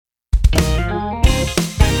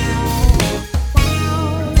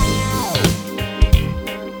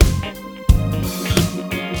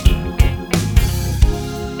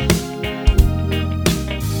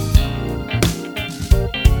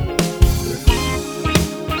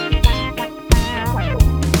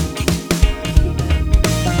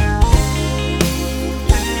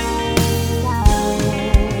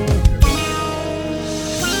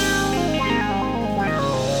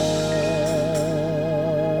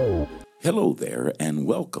Hello there, and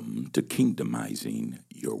welcome to Kingdomizing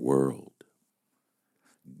Your World.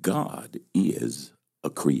 God is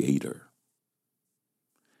a creator.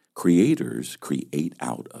 Creators create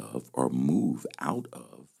out of or move out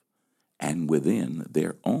of and within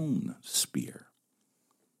their own sphere.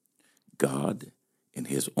 God, in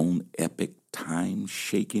his own epic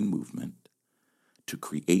time-shaking movement to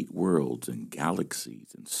create worlds and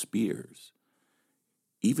galaxies and spheres,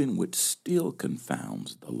 even which still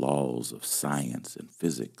confounds the laws of science and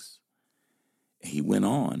physics. He went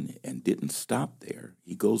on and didn't stop there.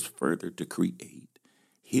 He goes further to create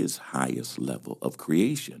his highest level of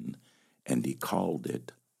creation, and he called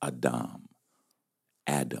it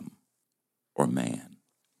Adam, or man.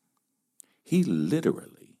 He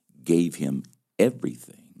literally gave him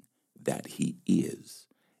everything that he is,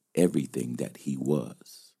 everything that he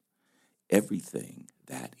was, everything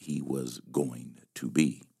that he was going to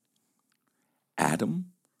be.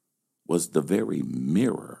 Adam was the very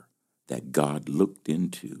mirror that God looked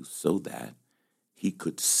into so that he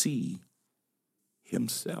could see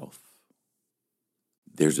himself.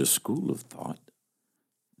 There's a school of thought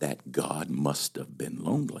that God must have been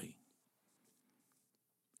lonely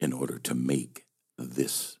in order to make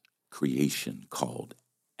this creation called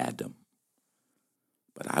Adam.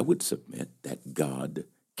 But I would submit that God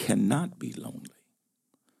cannot be lonely.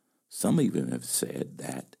 Some even have said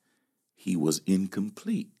that he was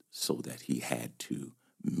incomplete so that he had to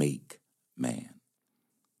make man.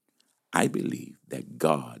 I believe that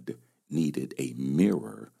God needed a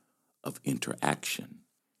mirror of interaction.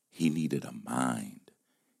 He needed a mind.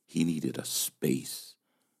 He needed a space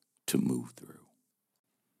to move through.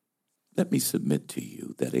 Let me submit to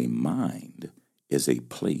you that a mind is a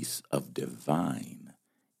place of divine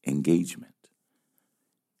engagement.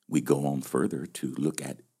 We go on further to look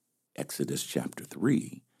at Exodus chapter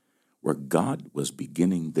 3, where God was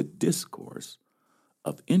beginning the discourse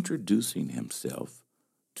of introducing himself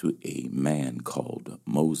to a man called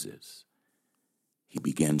Moses. He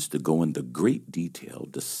begins to go into great detail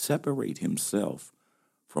to separate himself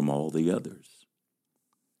from all the others.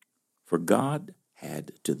 For God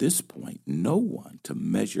had to this point no one to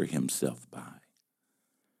measure himself by.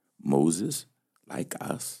 Moses, like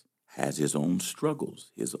us, has his own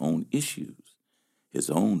struggles, his own issues, his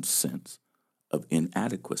own sense of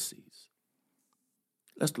inadequacies.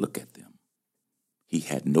 Let's look at them. He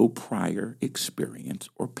had no prior experience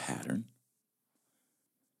or pattern.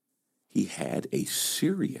 He had a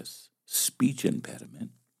serious speech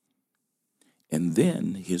impediment. And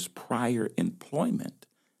then his prior employment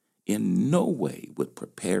in no way would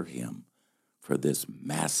prepare him for this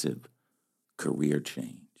massive career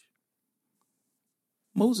change.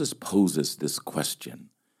 Moses poses this question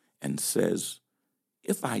and says,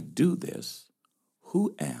 if I do this,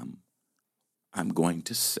 who am I going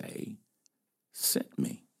to say sent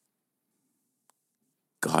me?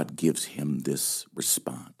 God gives him this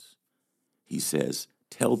response. He says,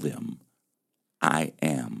 tell them, I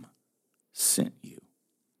am sent you.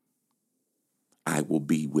 I will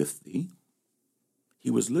be with thee. He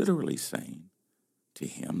was literally saying to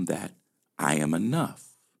him that I am enough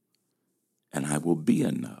and I will be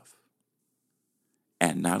enough.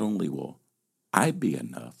 And not only will I be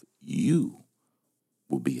enough, you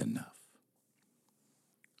will be enough.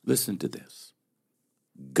 Listen to this.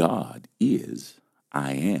 God is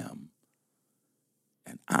I am,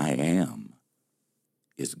 and I am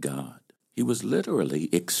is God. He was literally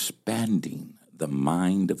expanding the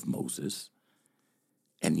mind of Moses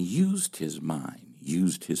and used his mind,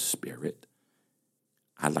 used his spirit.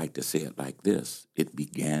 I like to say it like this. It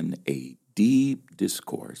began a deep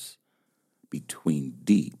discourse between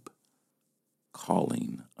deep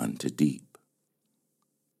calling unto deep.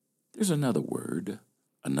 There's another word,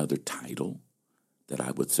 another title that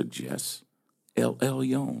I would suggest, El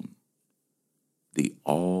Elyon, the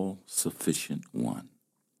all-sufficient one.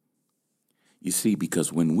 You see,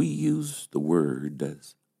 because when we use the word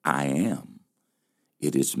I am,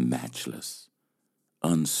 it is matchless,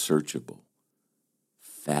 unsearchable,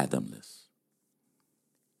 fathomless.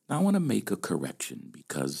 Now, I want to make a correction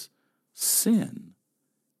because sin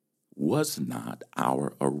was not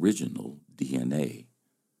our original DNA.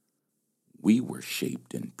 We were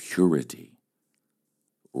shaped in purity,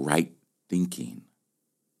 right thinking,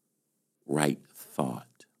 right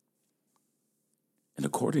thought. And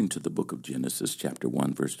according to the book of Genesis, chapter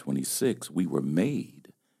 1, verse 26, we were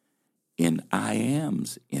made in I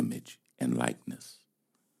am's image and likeness.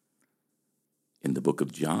 In the book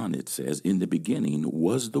of John, it says, in the beginning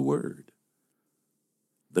was the Word.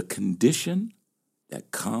 The condition that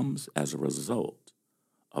comes as a result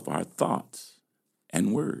of our thoughts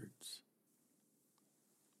and words.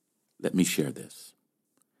 Let me share this.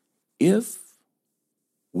 If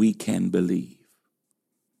we can believe,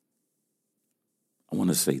 I want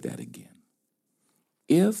to say that again.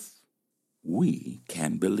 If we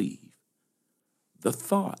can believe the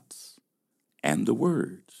thoughts and the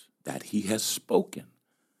words that he has spoken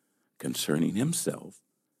concerning himself,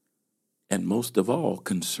 and most of all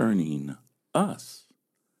concerning us,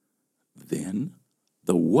 then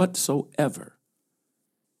the whatsoever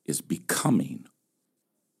is becoming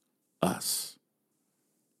us,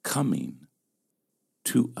 coming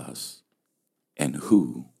to us, and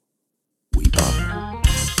who we are.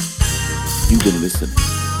 You've been listening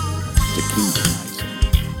to Kingdomizing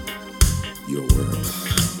Your World.